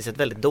blev ju faktiskt ett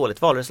väldigt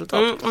dåligt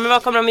valresultat. Men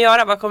vad kommer de att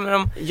göra? Vad kommer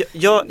de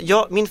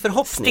min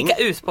förhoppning,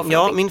 sticka ut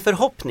på? Min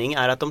förhoppning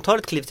är att de tar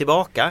ett kliv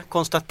tillbaka,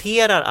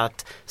 konstaterar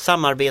att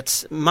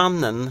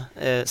samarbetsmannen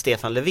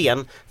Stefan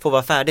Löfven får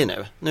vara färdig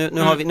nu.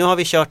 Nu har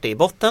vi kört det i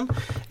botten.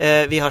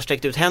 Vi har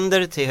sträckt ut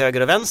händer till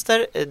höger och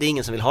vänster. Det är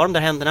ingen som vill ha de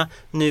där händerna.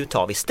 Nu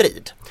tar vi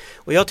strid.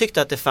 Och jag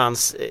tyckte att det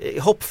fanns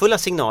hoppfulla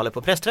signaler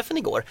på pressträffen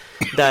igår.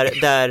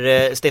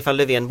 Där Stefan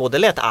Löfven både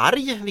lät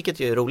arg, vilket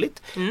ju är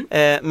roligt,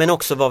 men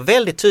också var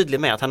väldigt tydlig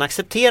med att han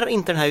accepterar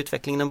inte den här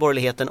utvecklingen av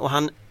borgerligheten och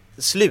han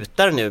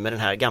slutar nu med den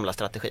här gamla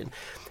strategin.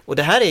 Och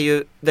det här är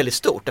ju väldigt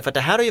stort, därför att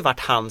det här har ju varit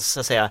hans, så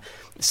att säga,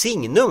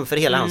 signum för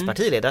hela hans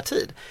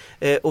partiledartid.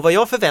 Och vad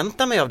jag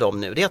förväntar mig av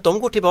dem nu, det är att de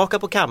går tillbaka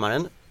på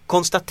kammaren,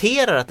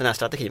 konstaterar att den här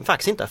strategin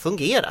faktiskt inte har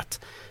fungerat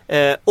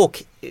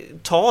och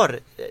tar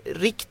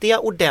riktiga,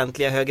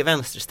 ordentliga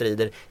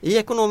höger-vänsterstrider i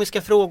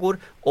ekonomiska frågor,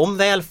 om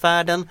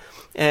välfärden,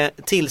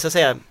 till, så att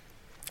säga,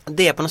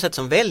 det är på något sätt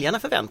som väljarna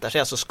förväntar sig,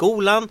 alltså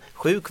skolan,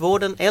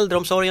 sjukvården,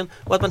 äldreomsorgen,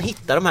 och att man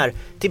hittar de här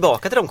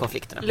tillbaka till de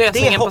konflikterna.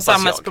 Lösningen på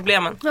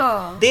samhällsproblemen.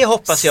 Det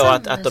hoppas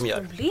jag att de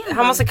gör.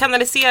 Han måste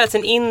kanalisera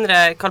sin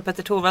inre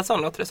Karl-Petter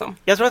Thorwaldsson, låter det som.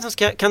 Jag tror att han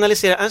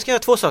ska göra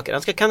 2 saker.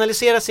 Han ska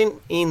kanalisera sin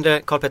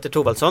inre Karl-Petter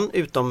Thorwaldsson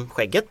utom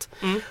skägget,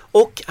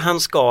 och han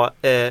ska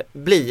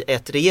bli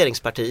ett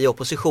regeringsparti i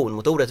opposition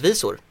mot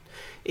orättvisor.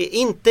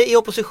 Inte i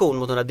opposition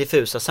mot några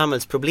diffusa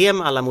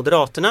samhällsproblem alla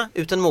Moderaterna,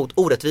 utan mot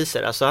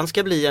orättvisor. Alltså han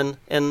ska bli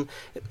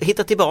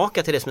hitta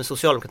tillbaka till det som är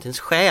socialdemokratins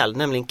själ,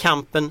 nämligen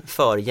kampen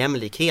för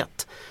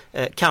jämlikhet.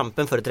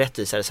 Kampen för ett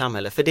rättvisare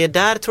samhälle. För det är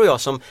där, tror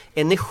jag, som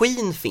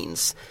energin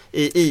finns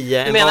i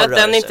en valrörelse. Du menar att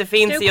den inte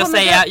finns i att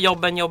säga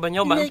jobben?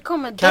 Ni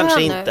kommer dö kanske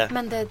nu, inte.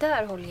 men det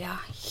där håller jag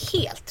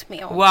helt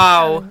med om.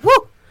 Wow!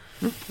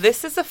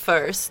 This is a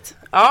first.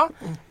 Ja.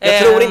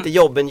 Jag tror inte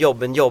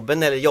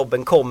jobben eller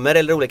jobben kommer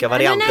eller olika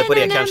varianter på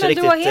det. Kanske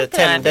riktigt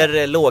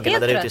tänder lågorna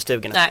där ute i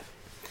stugorna. Nej.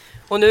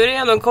 Och nu är det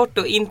ändå en kort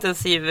och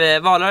intensiv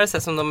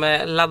valrörelse som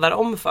de laddar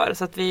om för.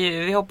 Så att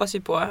vi hoppas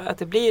ju på att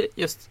det blir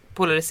just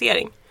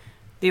polarisering.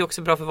 Det är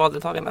också bra för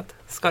valdeltagandet,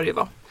 ska det ju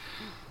vara.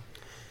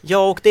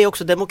 Ja, och det är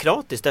också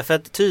demokratiskt därför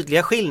att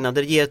tydliga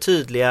skillnader ger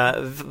tydliga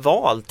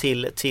val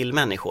till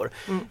människor.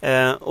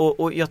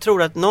 Och jag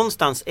tror att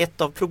någonstans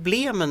ett av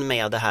problemen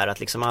med det här att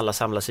liksom alla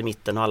samlas i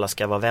mitten och alla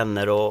ska vara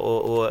vänner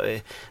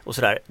och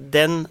sådär,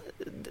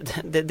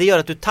 det gör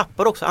att du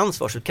tappar också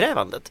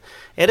ansvarsutkrävandet.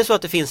 Är det så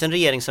att det finns en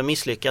regering som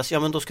misslyckas, ja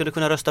men då ska du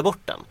kunna rösta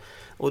bort den.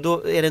 Och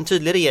då är det en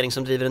tydlig regering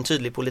som driver en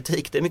tydlig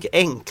politik. Det är mycket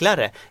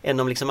enklare än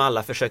om liksom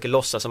alla försöker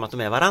låtsas som att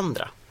de är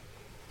varandra.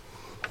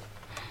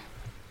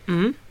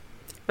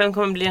 Vem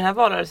kommer bli den här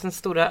valrörelsens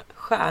stora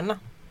stjärna?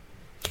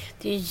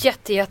 Det är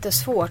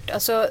jättesvårt.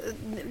 Alltså,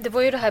 det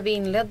var ju det här vi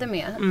inledde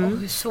med. Och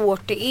hur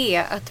svårt det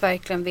är att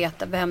verkligen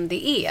veta vem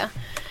det är.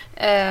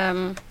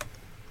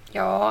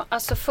 Ja,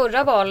 alltså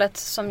förra valet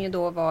som ju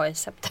då var i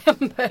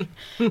september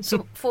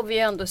så får vi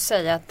ju ändå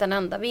säga att den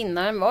enda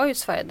vinnaren var ju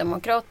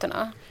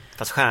Sverigedemokraterna.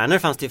 Fast stjärnor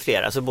fanns det ju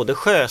flera. Alltså både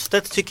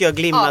Sjöstedt tycker jag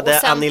glimmade,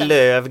 Annie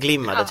Lööf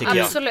glimmade tycker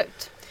jag.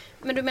 Absolut.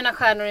 Men du menar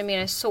stjärnor är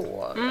mer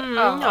så?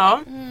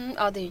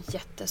 Ja, det är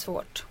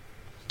jättesvårt.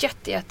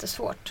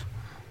 Jättesvårt.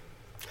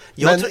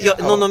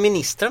 Någon av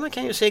ministrarna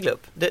kan ju segla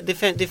upp.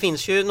 Det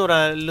finns ju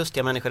några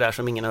lustiga människor där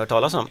som ingen har hört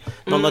talas om.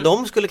 Någon av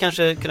dem skulle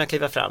kanske kunna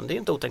kliva fram. Det är ju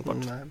inte otänkbart.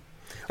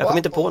 Jag kom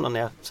inte på någon när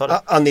jag sa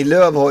det. Annie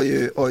Lööf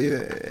har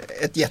ju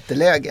ett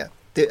jätteläge.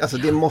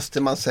 Det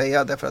måste man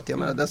säga därför att jag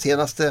menar,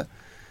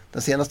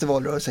 den senaste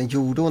valrörelsen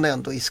gjorde hon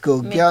ändå i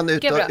skuggan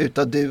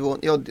utav duon.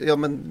 Ja,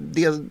 men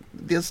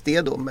dels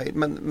det då,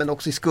 men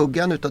också i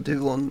skuggan utav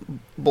duon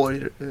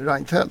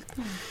Borg-Reinfeldt.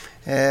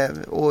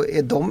 Och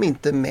är de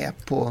inte med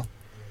på...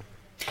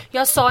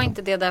 Jag sa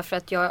inte det därför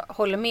att jag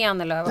håller med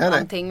Annie Lööf om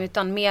någonting,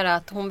 utan mer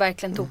att hon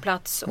verkligen tog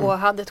plats och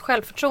hade ett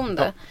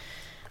självförtroende. Ja.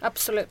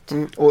 Absolut.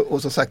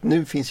 Och som sagt,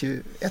 nu finns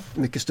ju ett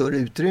mycket större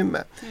utrymme.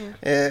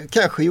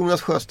 Kanske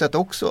Jonas Sjöstedt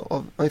också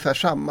av ungefär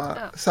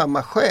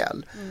samma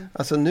skäl.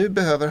 Alltså nu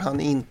behöver han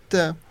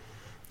inte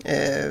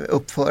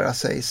uppföra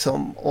sig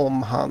som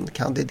om han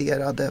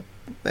kandiderade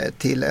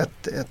till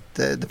ett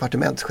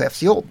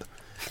departementschefsjobb.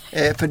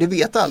 För det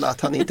vet alla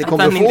att han inte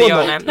kommer få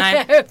något.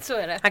 Nej. Så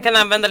är det. Han kan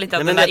använda lite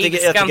av den där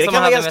ilskan jag tycker det som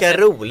kan han vara hade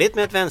ganska roligt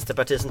med ett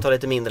vänsterparti som tar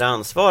lite mindre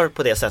ansvar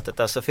på det sättet.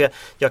 Alltså, för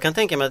jag kan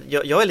tänka mig att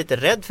jag är lite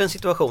rädd för en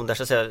situation där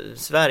så att säga,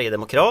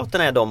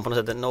 Sverigedemokraterna är de på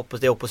något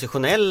sätt det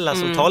oppositionella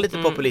som tar lite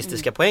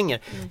populistiska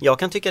poänger. Jag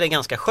kan tycka det är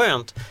ganska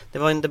skönt. Det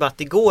var en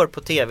debatt igår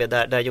på tv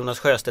där Jonas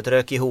Sjöstedt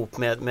rök ihop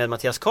med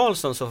Mattias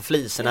Karlsson så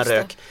fliserna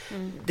rök.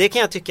 Det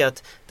kan jag tycka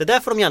att det där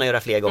får de gärna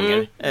göra fler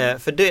gånger.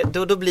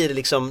 För då blir det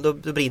liksom, då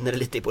brinner det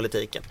lite i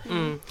politiken.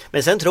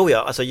 Men sen tror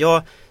jag, alltså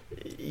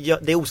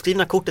det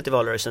oskrivna kortet i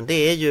valrörelsen,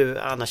 det är ju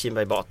Anna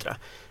Kinberg Batra.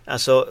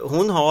 Alltså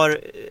hon har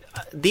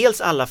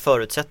dels alla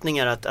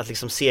förutsättningar att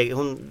liksom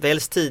hon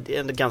väljs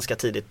ganska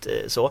tidigt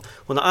så.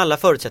 Hon har alla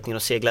förutsättningar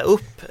att segla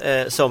upp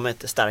som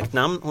ett starkt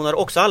namn. Hon har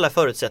också alla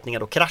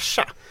förutsättningar att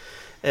krascha.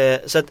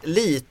 Så att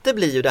lite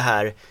blir ju det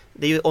här,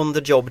 det är ju on the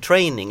job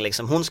training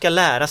liksom. Hon ska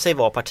lära sig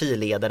vara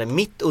partiledare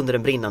mitt under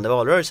en brinnande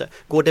valrörelse.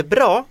 Går det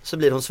bra så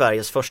blir hon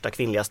Sveriges första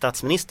kvinnliga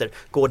statsminister.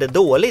 Går det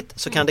dåligt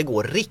så kan det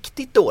gå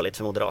riktigt dåligt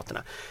för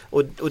Moderaterna.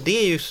 Och det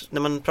är ju,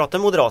 när man pratar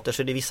med moderater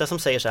så är det vissa som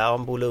säger så här,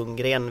 om Bo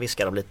Lundgren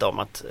viskar de lite om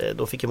att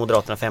då fick ju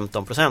Moderaterna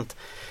 15%.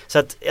 Så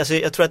att, alltså,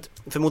 jag tror att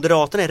för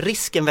Moderaterna är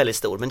risken väldigt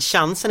stor, men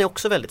chansen är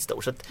också väldigt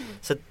stor.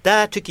 Så att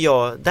där tycker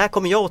jag, där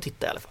kommer jag att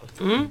titta i alla fall.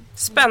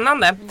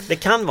 Spännande. Det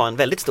kan vara en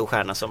väldigt stor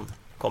stjärna som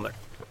kommer.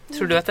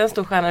 Tror du att det är en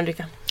stor stjärna,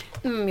 Ulrika?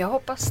 Jag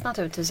hoppas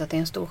naturligtvis att det är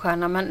en stor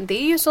stjärna, men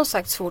det är ju som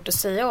sagt svårt att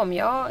säga om.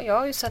 Jag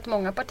har ju sett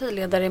många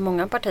partiledare i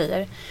många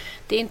partier.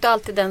 Det är inte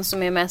alltid den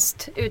som är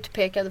mest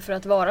utpekad för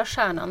att vara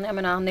stjärnan. Jag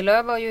menar, Annie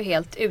Lööf var ju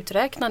helt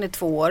uträknad i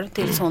 2 år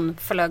tills hon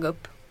flög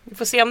upp. Vi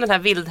får se om den här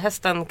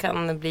vildhästen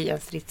kan bli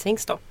en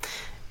stridshingst då.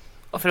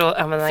 Och för att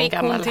använda en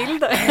gammal... Fick hon till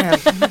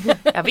det?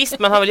 Ja visst,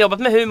 man har väl jobbat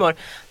med humor.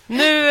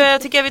 Nu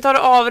tycker jag vi tar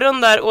och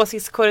avrundar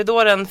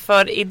åsiktskorridoren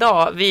för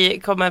idag. Vi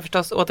kommer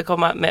förstås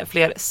återkomma med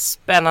fler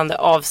spännande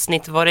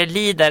avsnitt vad det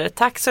lider.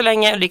 Tack så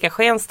länge Ulrika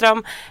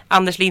Schenström,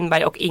 Anders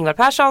Lindberg och Ingvar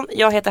Pettersson.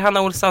 Jag heter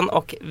Hanna Olsson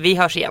och vi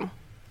hörs igen.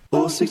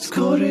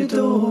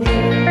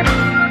 Åsiktskorridoren.